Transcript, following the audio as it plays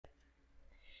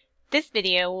This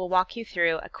video will walk you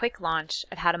through a quick launch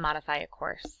of how to modify a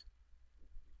course.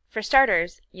 For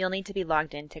starters, you'll need to be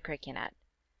logged in to CurricUNET.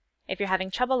 If you're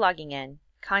having trouble logging in,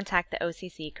 contact the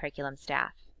OCC curriculum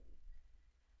staff.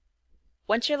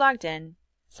 Once you're logged in,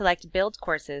 select Build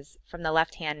Courses from the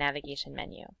left-hand navigation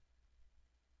menu.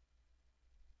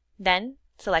 Then,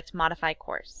 select Modify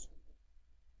Course.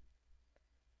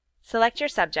 Select your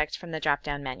subject from the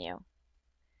drop-down menu.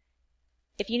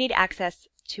 If you need access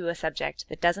to a subject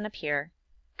that doesn't appear,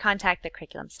 contact the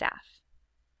curriculum staff.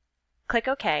 Click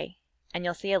OK, and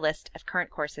you'll see a list of current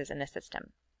courses in the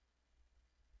system.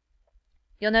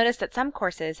 You'll notice that some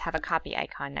courses have a copy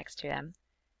icon next to them,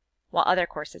 while other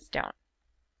courses don't.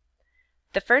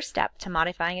 The first step to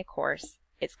modifying a course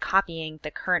is copying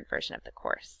the current version of the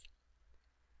course.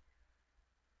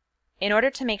 In order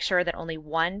to make sure that only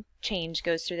one change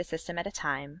goes through the system at a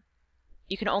time,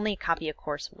 you can only copy a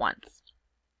course once.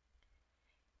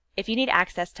 If you need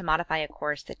access to modify a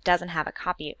course that doesn't have a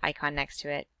copy icon next to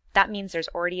it, that means there's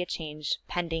already a change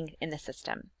pending in the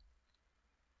system.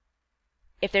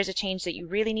 If there's a change that you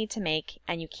really need to make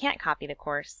and you can't copy the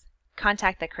course,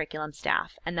 contact the curriculum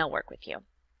staff and they'll work with you.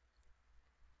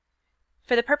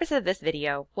 For the purpose of this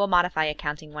video, we'll modify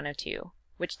Accounting 102,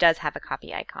 which does have a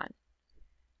copy icon.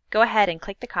 Go ahead and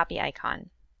click the copy icon.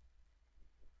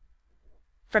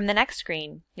 From the next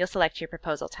screen, you'll select your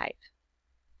proposal type.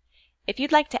 If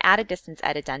you'd like to add a distance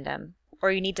ed addendum,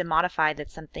 or you need to modify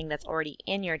something that's already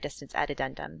in your distance ed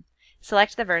addendum,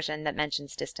 select the version that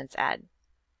mentions distance ed.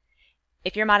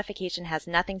 If your modification has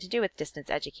nothing to do with distance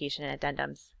education and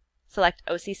addendums, select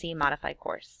OCC Modify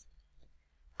Course.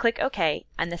 Click OK,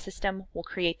 and the system will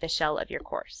create the shell of your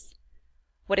course.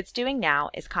 What it's doing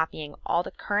now is copying all the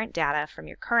current data from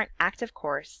your current active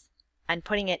course and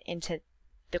putting it into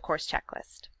the course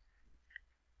checklist.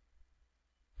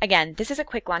 Again, this is a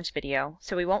quick launch video,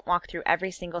 so we won't walk through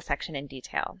every single section in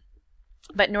detail.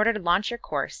 But in order to launch your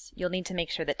course, you'll need to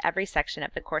make sure that every section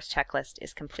of the course checklist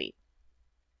is complete.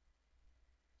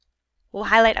 We'll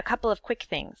highlight a couple of quick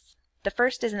things. The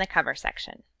first is in the cover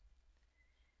section.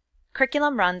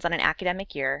 Curriculum runs on an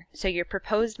academic year, so your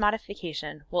proposed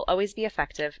modification will always be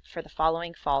effective for the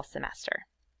following fall semester.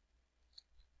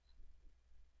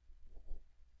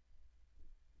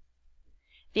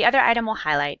 The other item we'll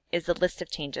highlight is the List of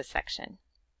Changes section.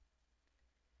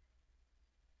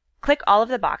 Click all of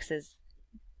the boxes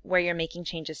where you're making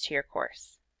changes to your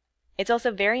course. It's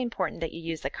also very important that you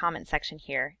use the comment section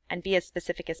here and be as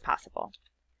specific as possible.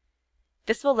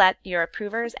 This will let your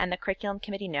approvers and the curriculum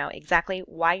committee know exactly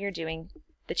why you're doing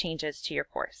the changes to your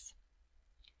course.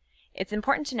 It's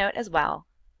important to note as well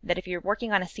that if you're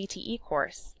working on a CTE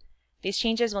course, these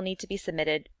changes will need to be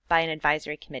submitted by an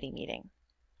advisory committee meeting.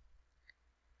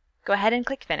 Go ahead and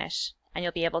click Finish, and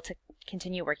you'll be able to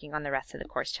continue working on the rest of the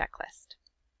course checklist.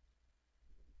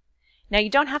 Now, you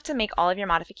don't have to make all of your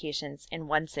modifications in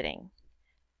one sitting.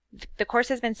 The course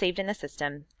has been saved in the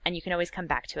system, and you can always come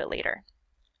back to it later.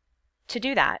 To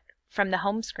do that, from the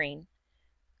home screen,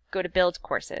 go to Build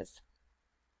Courses.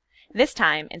 This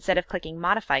time, instead of clicking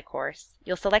Modify Course,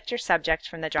 you'll select your subject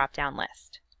from the drop-down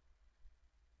list.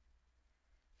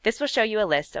 This will show you a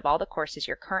list of all the courses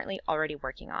you're currently already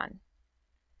working on.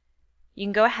 You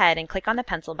can go ahead and click on the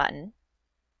pencil button,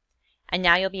 and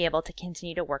now you'll be able to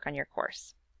continue to work on your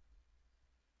course.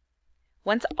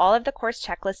 Once all of the course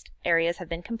checklist areas have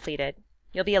been completed,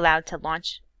 you'll be allowed to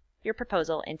launch your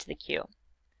proposal into the queue.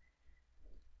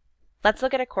 Let's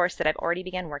look at a course that I've already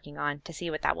begun working on to see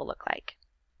what that will look like.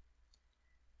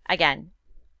 Again,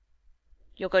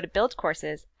 you'll go to Build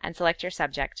Courses and select your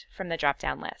subject from the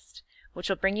drop-down list, which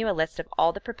will bring you a list of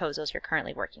all the proposals you're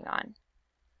currently working on.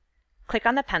 Click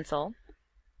on the pencil,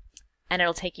 and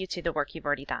it'll take you to the work you've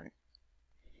already done.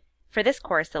 For this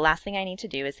course, the last thing I need to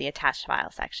do is the Attach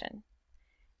File section.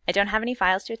 I don't have any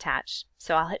files to attach,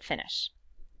 so I'll hit Finish.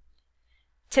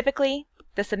 Typically,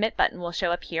 the Submit button will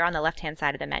show up here on the left-hand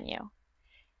side of the menu.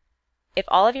 If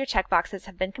all of your checkboxes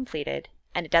have been completed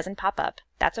and it doesn't pop up,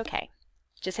 that's okay.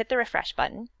 Just hit the Refresh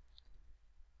button,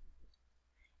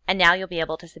 and now you'll be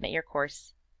able to submit your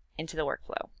course into the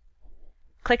workflow.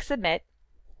 Click Submit,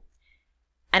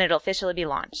 and it'll officially be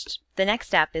launched. The next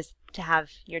step is to have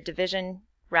your division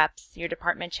reps, your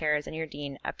department chairs, and your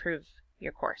dean approve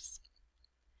your course.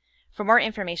 For more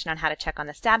information on how to check on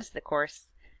the status of the course,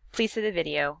 please see the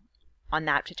video on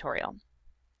that tutorial.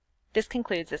 This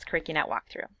concludes this CurricUNET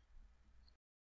walkthrough.